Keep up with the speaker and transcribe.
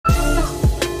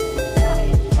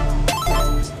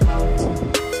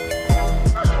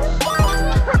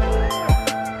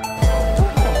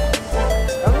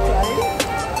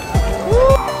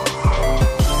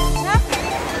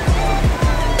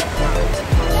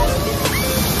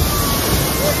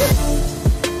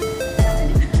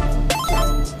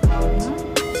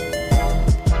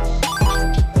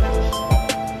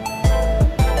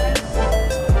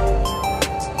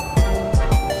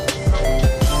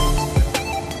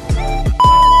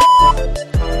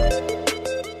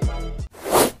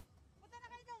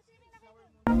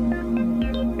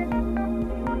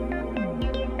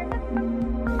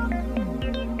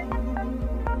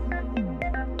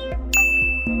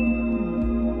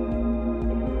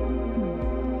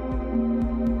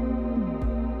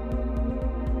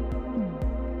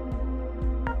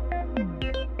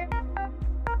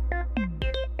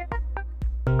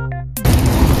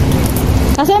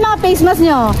face mask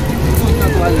nyo?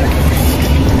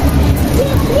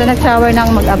 Ito nag-shower ng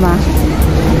mag-ama.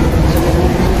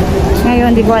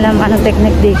 Ngayon, hindi ko alam anong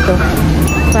technique dito.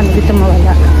 Paano dito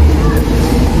mawala?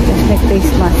 Technique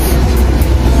face mask.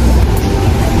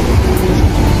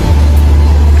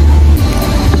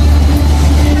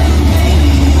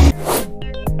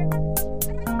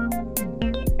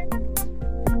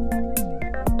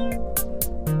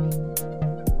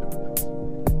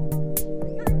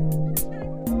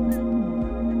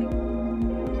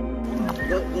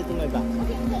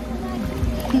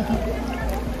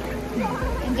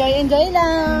 Enjoy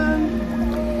lang.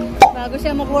 Bago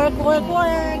siya mag-work. Hard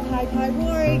work.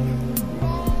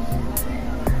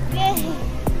 Yay!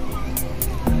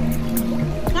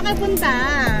 Nakapunta.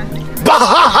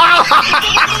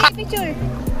 Picture.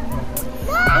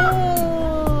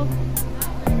 Oh.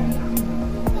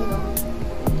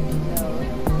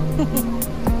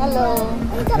 Hello.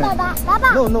 Ito baba. Baba.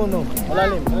 No.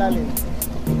 Malalim.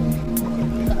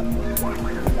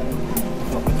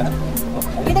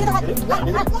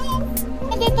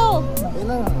 Dito.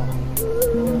 Wala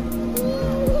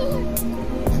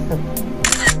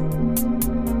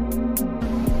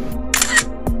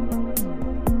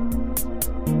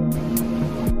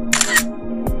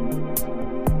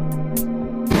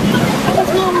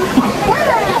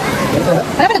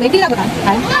pa nag-wait? Hindi na ba?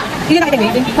 Hindi na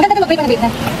nakita-wait? Maganda na mag-wait pa nag-wait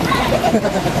na.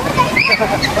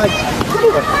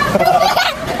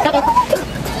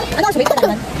 Ano ang wait pa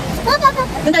naman?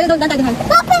 Doon tayo.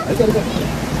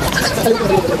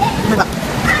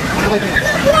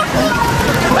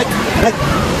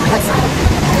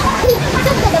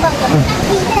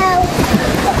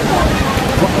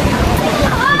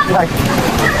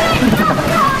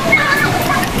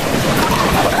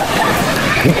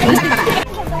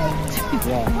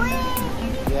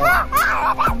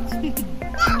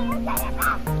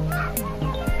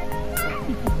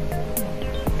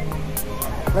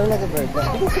 Like a bird.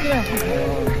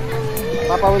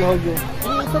 Papa will hold you.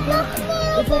 It's okay.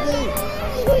 It's okay.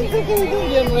 Don't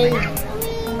be afraid.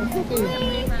 It's okay.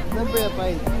 Don't be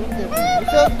afraid.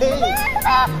 It's okay.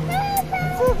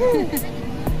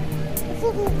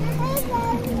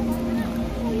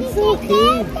 It's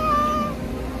okay.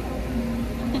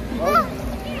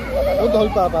 Don't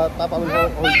hold Papa. Papa will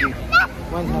hold you.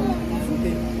 One hand. It's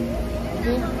okay.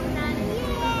 Okay?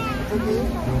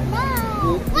 It's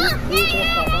okay.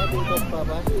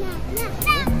 Papa.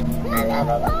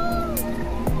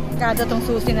 Kada tong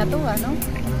susi na to, ano?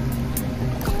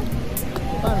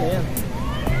 Paano yan?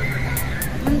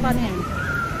 Paano yan?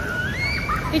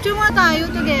 Picture mo tayo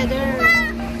together.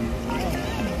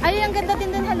 Ay, ang ganda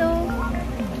din din. Hello.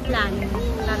 Lalim.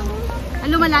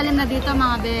 Malalim na dito,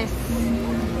 mga bes.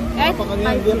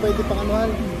 Hindi yan pwede panganuhan.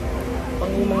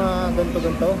 Pang yung mga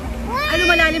ganto-ganto.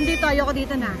 Malalim dito. Ayoko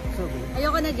dito na.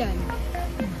 Ayoko na dyan.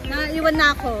 Naiwan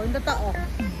na ako. Yung totoo.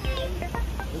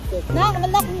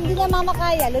 Hindi na mama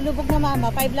kaya. Lulubog na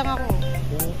mama. 5 lang ako.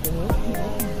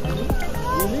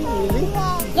 Really?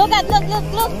 Look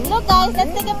guys.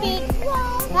 Let's take a peek.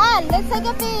 Hal, let's take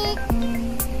a peek.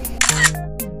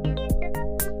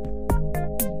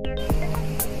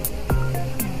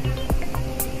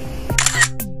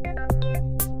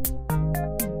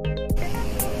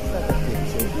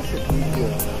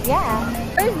 Yeah.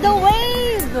 Where's the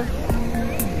wave?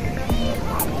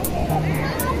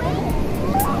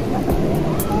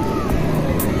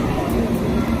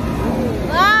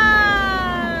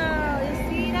 Wow! You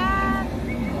see that?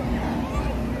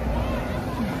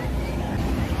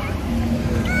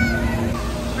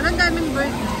 Walang daming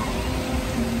bird.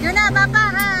 Yun na,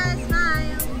 Papa.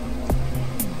 Smile.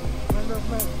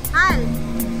 Hal.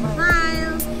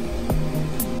 Smile.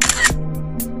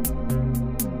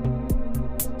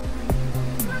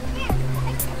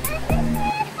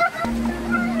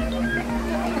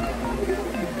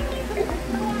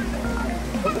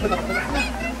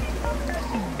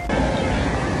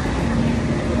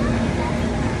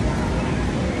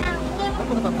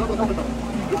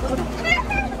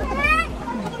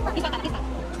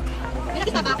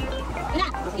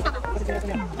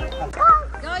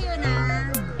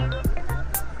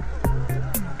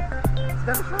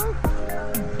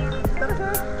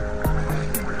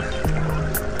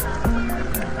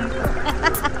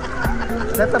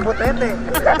 That's a botete.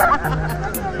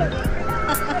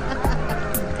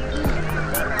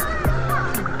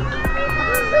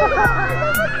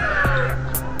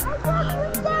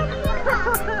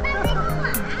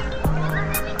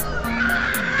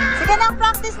 Sige na,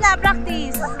 practice na,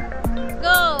 practice.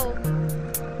 Go.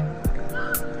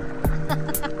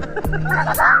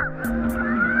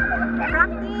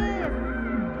 Practice.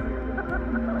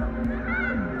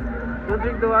 Don't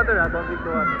drink the water, ah. Don't drink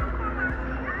the water.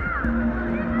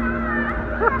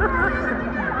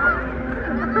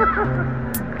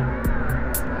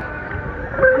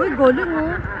 Uy, galing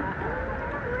oh.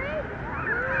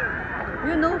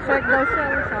 You know, shark daw siya.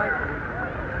 Shark.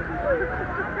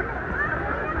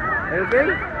 Are you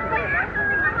okay?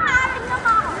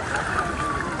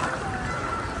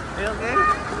 Are you okay?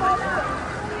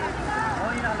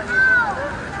 Oh, yung nakalagay ito.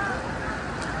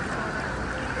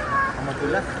 Ang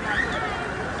magulas.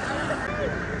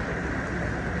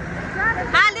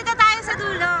 Dito tayo sa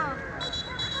dulo.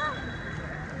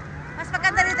 Mas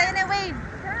maganda rito yun eh, wave.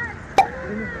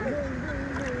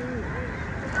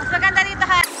 Mas maganda rito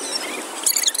ha.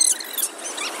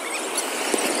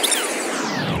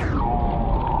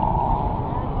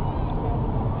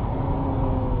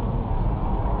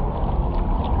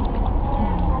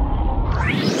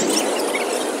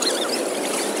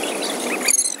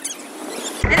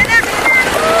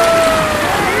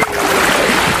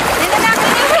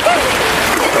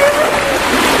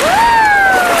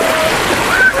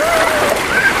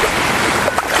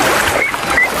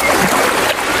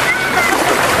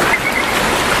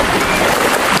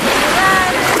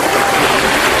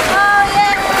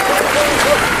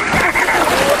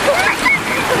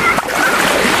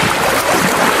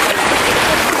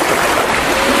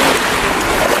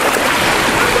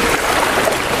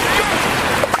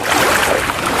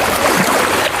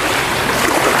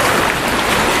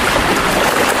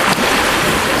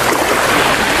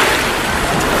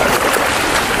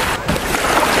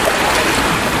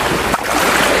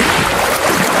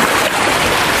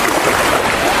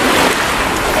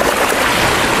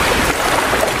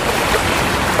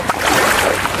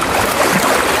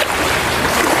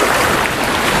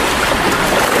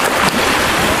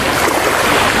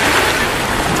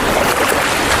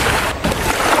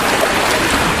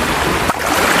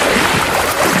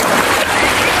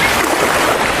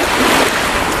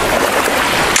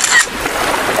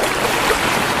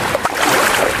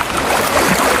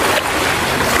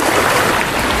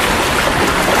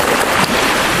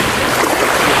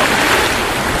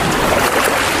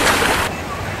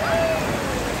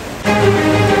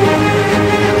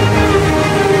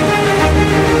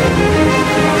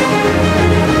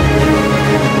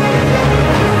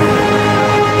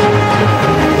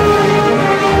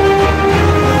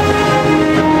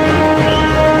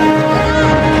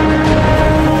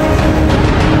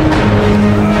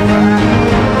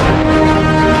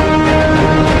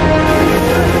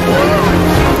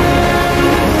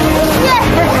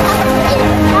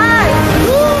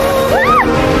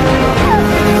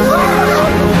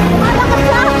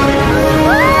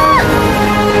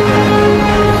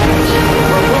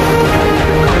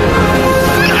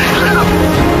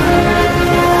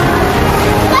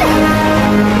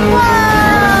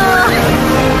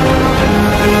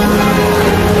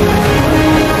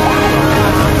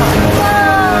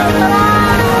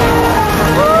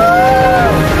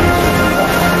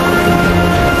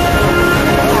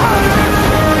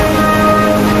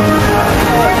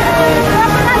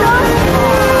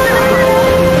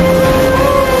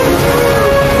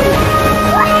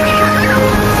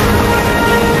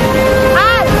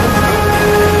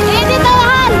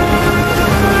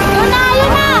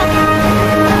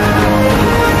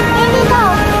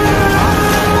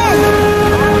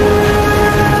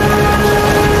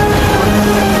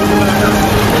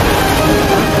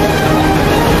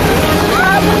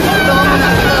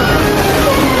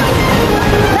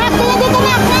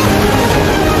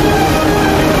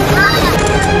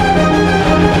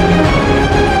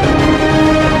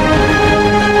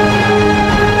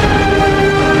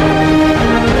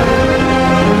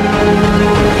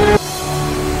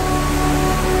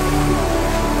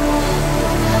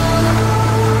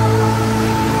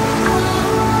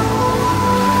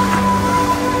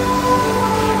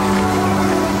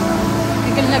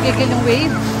 Gigil yung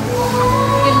wave.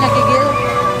 Gigil na gigil.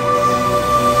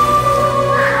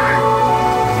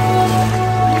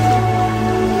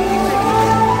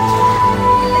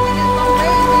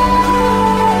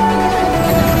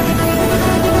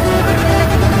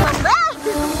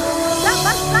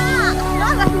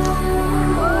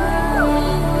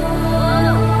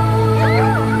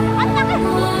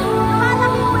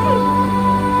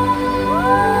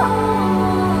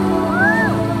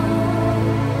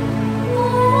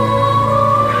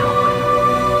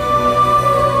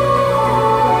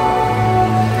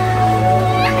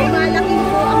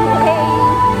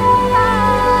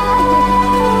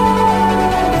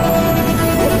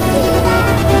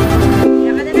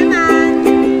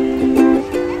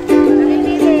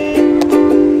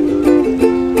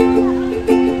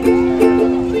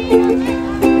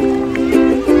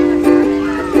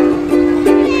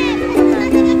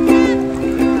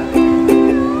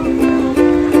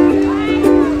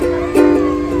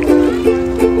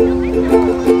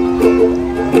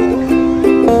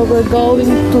 we're going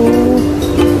to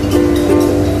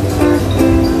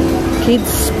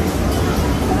kids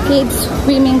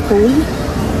swimming pool.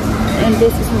 And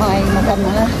this is my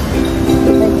magama.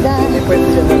 Like that.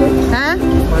 Ha?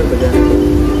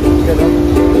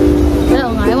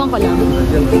 Oo nga, ewan ko lang.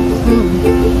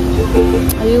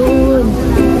 Ayun.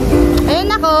 Ayun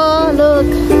ako, look.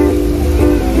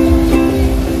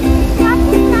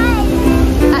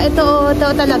 Ito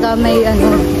talaga may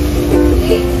ano.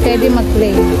 Pwede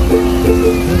mag-play.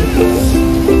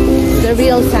 The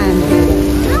real sand.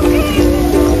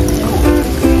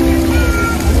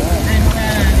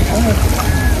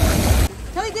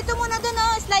 Hoy, dito muna dun,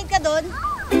 oh. Slide ka dun.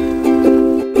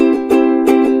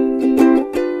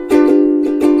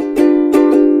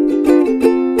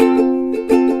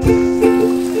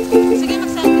 Sige,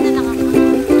 mag-selfie na lang ako.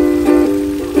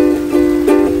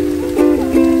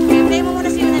 Play mo muna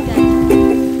sila na dyan.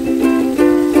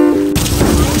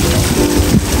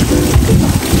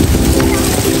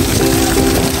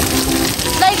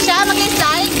 Slide siya,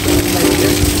 mag-slide.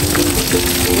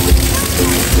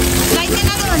 Slide ka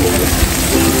na dun.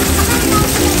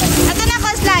 Ito na ako,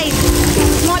 slide.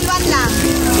 Small one lang.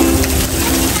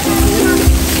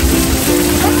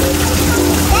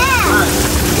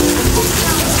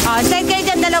 Oh, slide kayo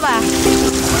dyan, dalawa.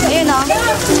 Ayun, oh.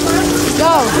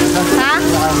 Go. Ha?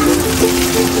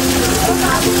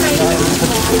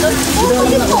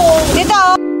 Dito,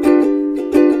 oh.